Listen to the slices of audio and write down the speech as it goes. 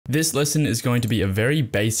This lesson is going to be a very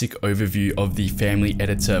basic overview of the family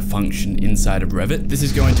editor function inside of Revit. This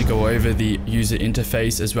is going to go over the user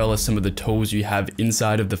interface as well as some of the tools you have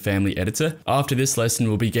inside of the family editor. After this lesson,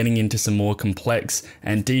 we'll be getting into some more complex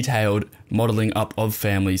and detailed modeling up of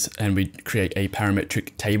families, and we create a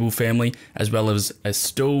parametric table family as well as a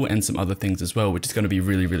stool and some other things as well, which is going to be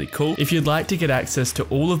really, really cool. If you'd like to get access to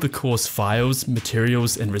all of the course files,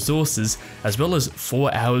 materials, and resources, as well as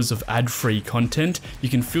 4 hours of ad-free content, you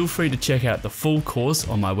can feel free to check out the full course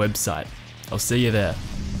on my website. I'll see you there.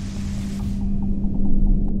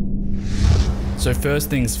 So first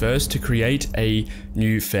things first, to create a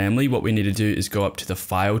new family, what we need to do is go up to the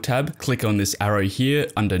File tab, click on this arrow here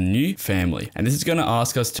under New Family. And this is going to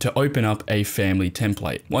ask us to open up a family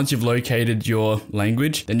template. Once you've located your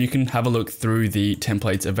language, then you can have a look through the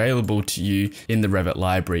templates available to you in the Revit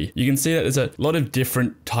library. You can see that there's a lot of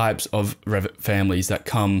different types of Revit families that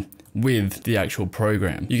come with the actual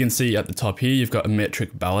program. You can see at the top here, you've got a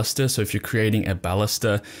metric baluster. So if you're creating a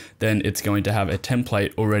baluster, then it's going to have a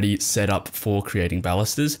template already set up for creating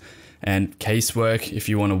balusters. And casework, if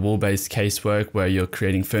you want a wall-based casework where you're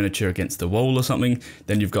creating furniture against the wall or something,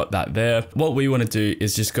 then you've got that there. What we want to do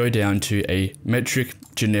is just go down to a metric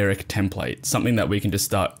generic template, something that we can just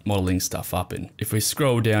start modeling stuff up in. If we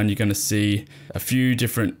scroll down, you're going to see a few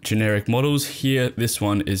different generic models here. This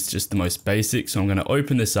one is just the most basic. So I'm going to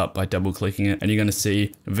open this up by double clicking it, and you're going to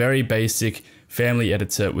see a very basic family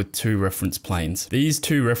editor with 2 reference planes. These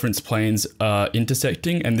 2 reference planes are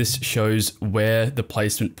intersecting, and this shows where the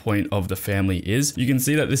placement point of the family is. You can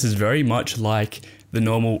see that this is very much like the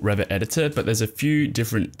normal Revit editor, but there's a few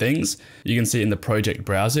different things. You can see in the project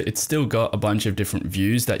browser, it's still got a bunch of different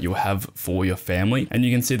views that you'll have for your family. And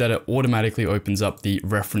you can see that it automatically opens up the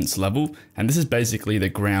reference level. And this is basically the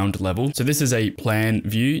ground level. So this is a plan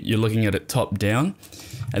view. You're looking at it top down.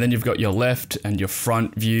 And then you've got your left and your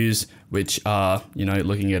front views, which are,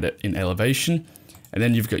 looking at it in elevation. And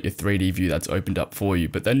then you've got your 3D view that's opened up for you.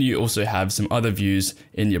 But then you also have some other views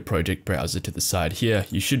in your project browser to the side here.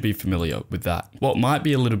 You should be familiar with that. What might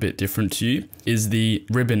be a little bit different to you is the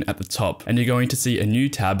ribbon at the top. And you're going to see a new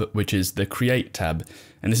tab, which is the Create tab.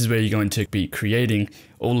 And this is where you're going to be creating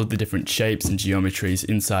all of the different shapes and geometries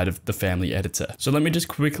inside of the family editor. So let me just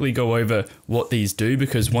quickly go over what these do,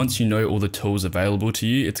 because once you know all the tools available to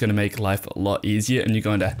you, it's going to make life a lot easier, and you're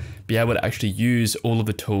going to be able to actually use all of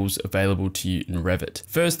the tools available to you in Revit.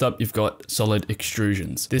 First up, you've got solid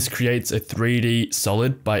extrusions. This creates a 3D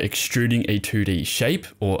solid by extruding a 2D shape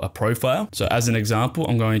or a profile. So as an example,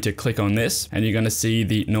 I'm going to click on this, and you're going to see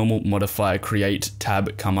the normal modifier create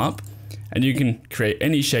tab come up. And you can create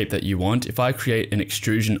any shape that you want. If I create an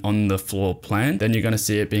extrusion on the floor plan, then you're going to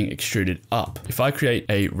see it being extruded up. If I create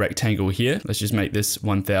a rectangle here, let's just make this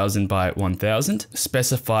 1000 by 1000,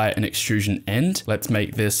 specify an extrusion end. Let's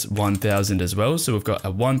make this 1000 as well. So we've got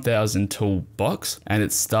a 1000 tool box, and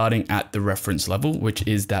it's starting at the reference level, which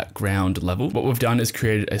is that ground level. What we've done is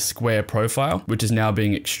created a square profile, which is now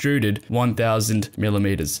being extruded 1000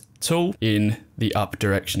 millimeters tool in the up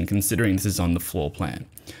direction, considering this is on the floor plan.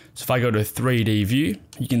 So if I go to a 3D view,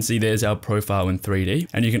 you can see there's our profile in 3D,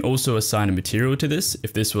 and you can also assign a material to this.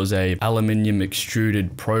 If this was a aluminium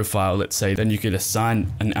extruded profile, let's say, then you could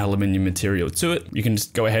assign an aluminium material to it. You can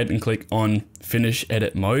just go ahead and click on finish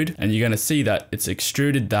edit mode, and you're going to see that it's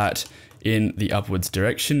extruded that in the upwards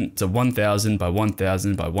direction. It's a 1000 by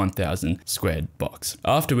 1000 by 1000 squared box.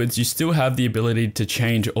 Afterwards, you still have the ability to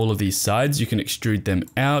change all of these sides. You can extrude them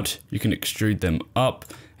out, you can extrude them up,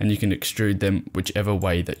 and you can extrude them whichever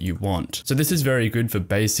way that you want. So this is very good for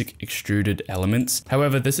basic extruded elements.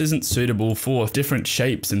 However, this isn't suitable for different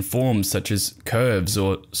shapes and forms such as curves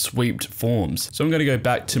or sweeped forms. So I'm going to go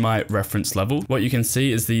back to my reference level. What you can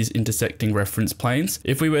see is these intersecting reference planes.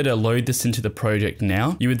 If we were to load this into the project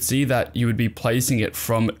now, you would see that you would be placing it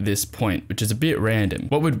from this point, which is a bit random.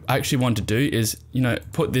 What we'd actually want to do is,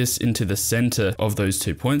 put this into the center of those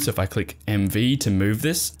 2 points. So if I click MV to move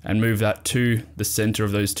this and move that to the center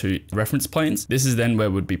of those 2 reference planes, this is then where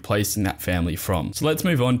we'd be placing that family from. So let's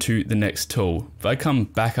move on to the next tool. If I come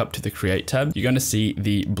back up to the Create tab, you're going to see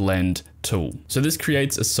the Blend tool. So this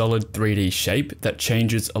creates a solid 3D shape that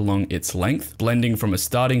changes along its length, blending from a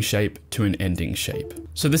starting shape to an ending shape.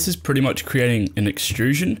 So this is pretty much creating an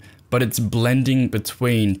extrusion, but it's blending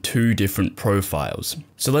between 2 different profiles.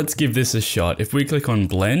 So let's give this a shot. If we click on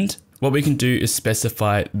Blend, what we can do is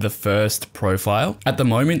specify the first profile. At the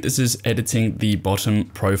moment, this is editing the bottom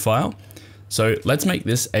profile. So let's make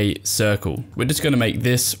this a circle. We're just going to make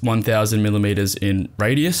this 1000 millimeters in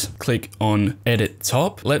radius. Click on Edit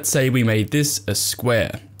Top. Let's say we made this a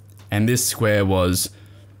square, and this square was,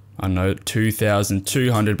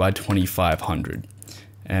 2200 by 2500.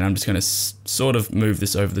 And I'm just going to sort of move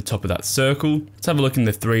this over the top of that circle. Let's have a look in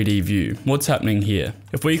the 3D view. What's happening here?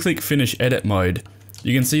 If we click finish edit mode,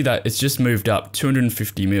 you can see that it's just moved up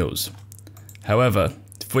 250 mils. However,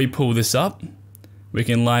 if we pull this up, we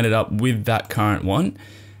can line it up with that current one.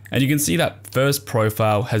 And you can see that first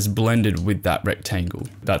profile has blended with that rectangle.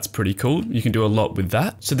 That's pretty cool. You can do a lot with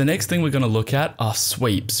that. So the next thing we're going to look at are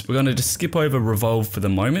sweeps. We're going to just skip over revolve for the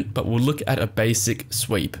moment, but we'll look at a basic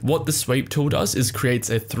sweep. What the sweep tool does is creates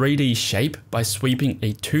a 3D shape by sweeping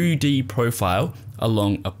a 2D profile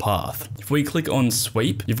along a path. If we click on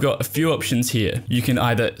sweep, you've got a few options here. You can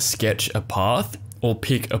either sketch a path or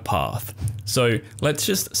pick a path. So let's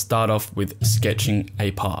just start off with sketching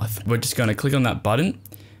a path. We're just going to click on that button.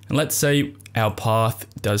 And let's say our path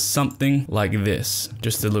does something like this,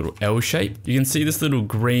 just a little L shape. You can see this little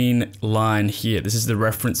green line here. This is the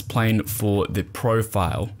reference plane for the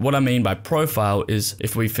profile. What I mean by profile is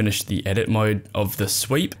if we finish the edit mode of the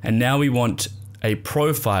sweep, and now we want a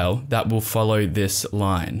profile that will follow this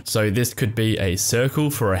line. So this could be a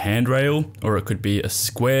circle for a handrail, or it could be a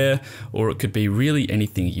square, or it could be really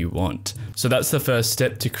anything you want. So that's the first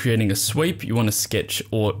step to creating a sweep. You want to sketch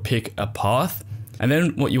or pick a path. And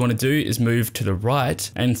then what you want to do is move to the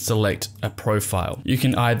right and select a profile. You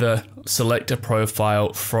can either select a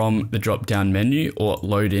profile from the drop-down menu or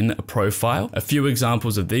load in a profile. A few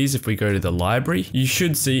examples of these, if we go to the library, you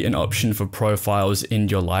should see an option for profiles in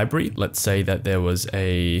your library. Let's say that there was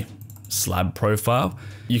a slab profile.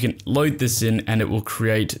 You can load this in and it will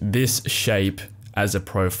create this shape as a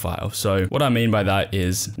profile. So what I mean by that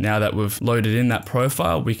is now that we've loaded in that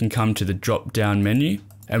profile, we can come to the drop-down menu.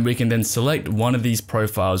 And we can then select one of these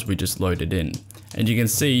profiles we just loaded in. And you can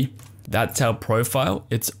see that's our profile.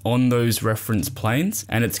 It's on those reference planes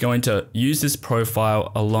and it's going to use this profile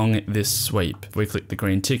along this sweep. If we click the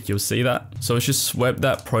green tick, you'll see that. So it's just swept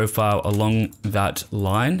that profile along that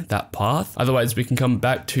line, that path. Otherwise, we can come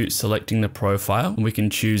back to selecting the profile and we can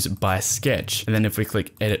choose by sketch. And then if we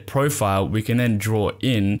click edit profile, we can then draw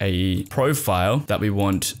in a profile that we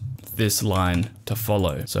want this line to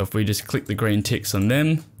follow. So if we just click the green ticks on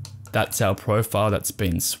them, that's our profile that's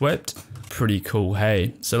been swept. Pretty cool,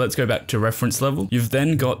 hey? So let's go back to reference level. You've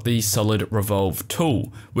then got the solid revolve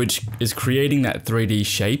tool, which is creating that 3D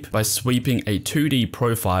shape by sweeping a 2D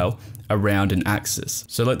profile around an axis.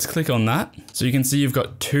 So let's click on that. So you can see you've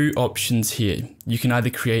got two options here. You can either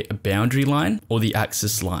create a boundary line or the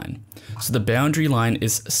axis line. So the boundary line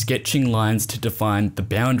is sketching lines to define the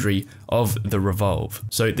boundary of the revolve.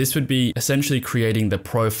 So this would be essentially creating the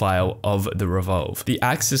profile of the revolve. The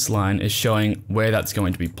axis line is showing where that's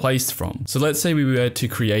going to be placed from. So let's say we were to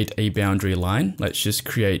create a boundary line. Let's just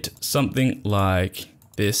create something like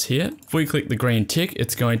this here. If we click the green tick,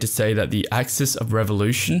 it's going to say that the axis of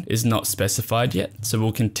revolution is not specified yet. So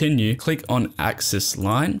we'll continue, click on axis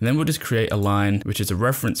line, and then we'll just create a line, which is a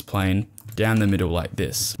reference plane down the middle like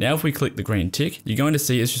this. Now, if we click the green tick, you're going to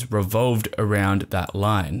see it's just revolved around that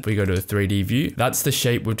line. If we go to a 3D view, that's the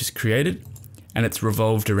shape we've just created and it's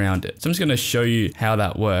revolved around it. So I'm just going to show you how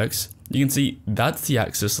that works. You can see that's the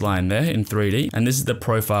axis line there in 3D, and this is the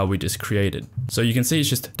profile we just created. So you can see it's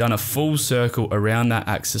just done a full circle around that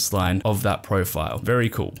axis line of that profile. Very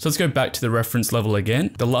cool. So let's go back to the reference level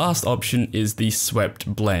again. The last option is the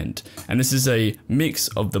swept blend, and this is a mix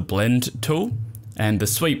of the blend tool and the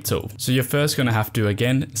sweep tool. So you're first going to have to,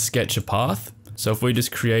 again, sketch a path. So if we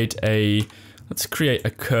just let's create a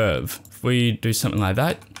curve. If we do something like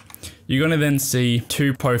that, you're going to then see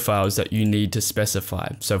two profiles that you need to specify.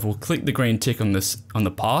 So if we'll click the green tick on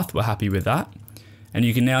the path, we're happy with that. And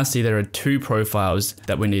you can now see there are two profiles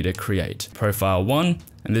that we need to create. Profile 1,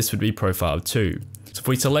 and this would be profile 2. So if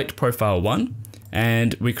we select profile 1,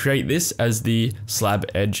 and we create this as the slab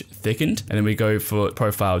edge thickened, and then we go for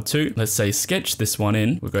profile 2. Let's say sketch this one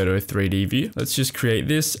in. We'll go to a 3D view. Let's just create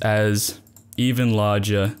this as even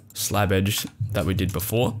larger slab edge that we did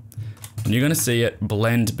before. And you're going to see it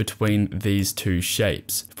blend between these two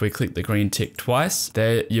shapes. If we click the green tick twice,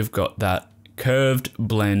 there you've got that curved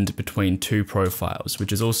blend between two profiles,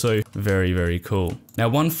 which is also very, very cool. Now,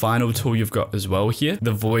 one final tool you've got as well here,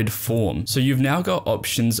 the void form. So you've now got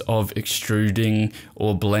options of extruding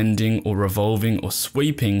or blending or revolving or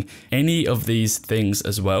sweeping any of these things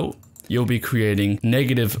as well. You'll be creating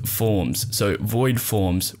negative forms, so void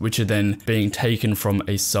forms, which are then being taken from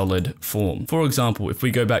a solid form. For example, if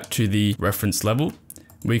we go back to the reference level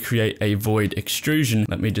we create a void extrusion.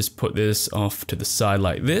 Let me just put this off to the side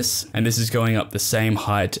like this. And this is going up the same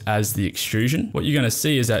height as the extrusion. What you're going to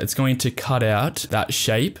see is that it's going to cut out that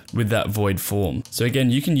shape with that void form. So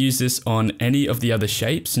again, you can use this on any of the other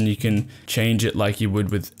shapes and you can change it like you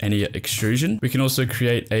would with any extrusion. We can also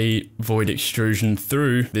create a void extrusion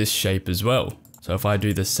through this shape as well. So if I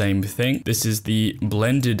do the same thing, this is the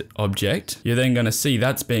blended object. You're then going to see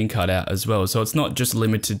that's being cut out as well. So it's not just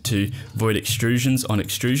limited to void extrusions on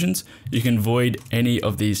extrusions. You can void any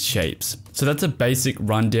of these shapes. So that's a basic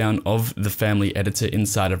rundown of the family editor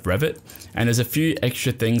inside of Revit. And there's a few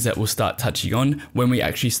extra things that we'll start touching on when we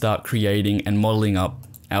actually start creating and modeling up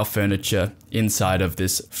our furniture inside of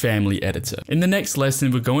this family editor. In the next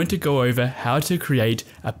lesson, we're going to go over how to create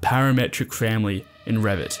a parametric family in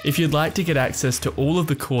Revit. If you'd like to get access to all of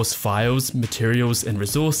the course files, materials, and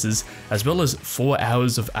resources, as well as 4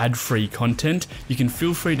 hours of ad-free content, you can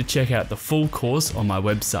feel free to check out the full course on my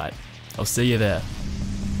website. I'll see you there.